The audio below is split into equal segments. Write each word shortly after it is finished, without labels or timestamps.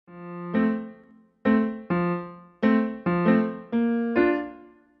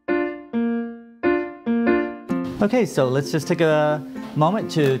Okay, so let's just take a moment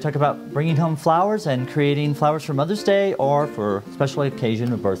to talk about bringing home flowers and creating flowers for Mother's Day or for a special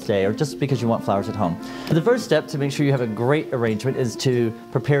occasion, a birthday, or just because you want flowers at home. The first step to make sure you have a great arrangement is to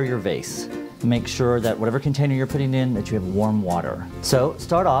prepare your vase. Make sure that whatever container you're putting in, that you have warm water. So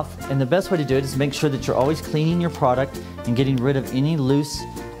start off, and the best way to do it is make sure that you're always cleaning your product and getting rid of any loose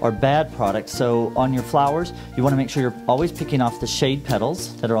or bad product. So on your flowers, you want to make sure you're always picking off the shade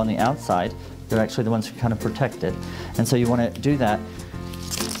petals that are on the outside. They're actually the ones who kind of protect it. And so you want to do that.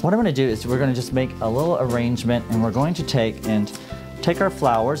 What I'm going to do is we're going to just make a little arrangement, and we're going to take our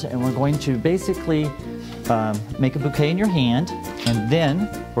flowers, and we're going to basically make a bouquet in your hand, and then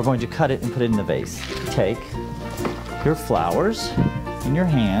we're going to cut it and put it in the vase. Take your flowers in your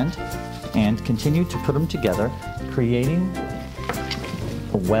hand and continue to put them together, creating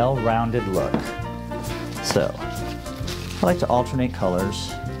a well-rounded look. So I like to alternate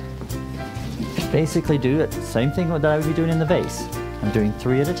colors. Basically do it, same thing that I would be doing in the vase. I'm doing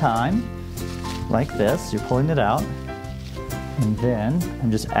 3 at a time, like this. You're pulling it out, and then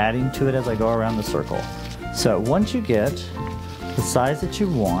I'm just adding to it as I go around the circle. So once you get the size that you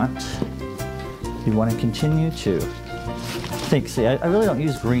want to continue to think. See, I really don't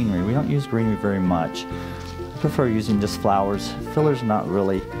use greenery. We don't use greenery very much. I prefer using just flowers. Filler's not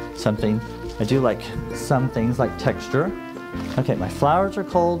really something. I do like some things like texture. Okay, my flowers are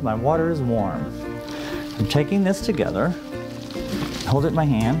cold, my water is warm. I'm taking this together, hold it in my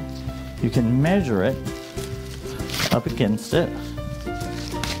hand. You can measure it up against it,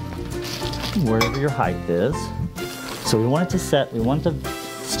 wherever your height is. So we want it to set, we want the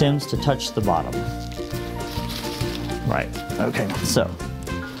stems to touch the bottom. Right, okay, so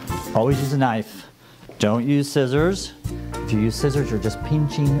always use a knife. Don't use scissors. If you use scissors, you're just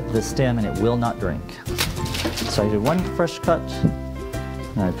pinching the stem and it will not drink. So I do one fresh cut,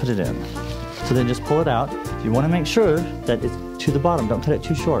 and I put it in. So then just pull it out. You want to make sure that it's to the bottom. Don't cut it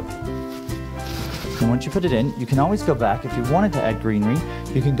too short. And once you put it in, you can always go back. If you wanted to add greenery,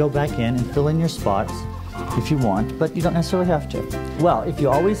 you can go back in and fill in your spots if you want, but you don't necessarily have to. Well, if you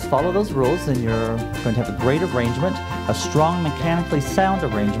always follow those rules, then you're going to have a great arrangement, a strong, mechanically sound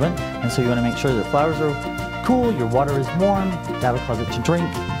arrangement, and so you want to make sure that flowers are cool, your water is warm, that'll cause it to drink,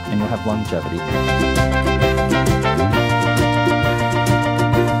 and you'll have longevity.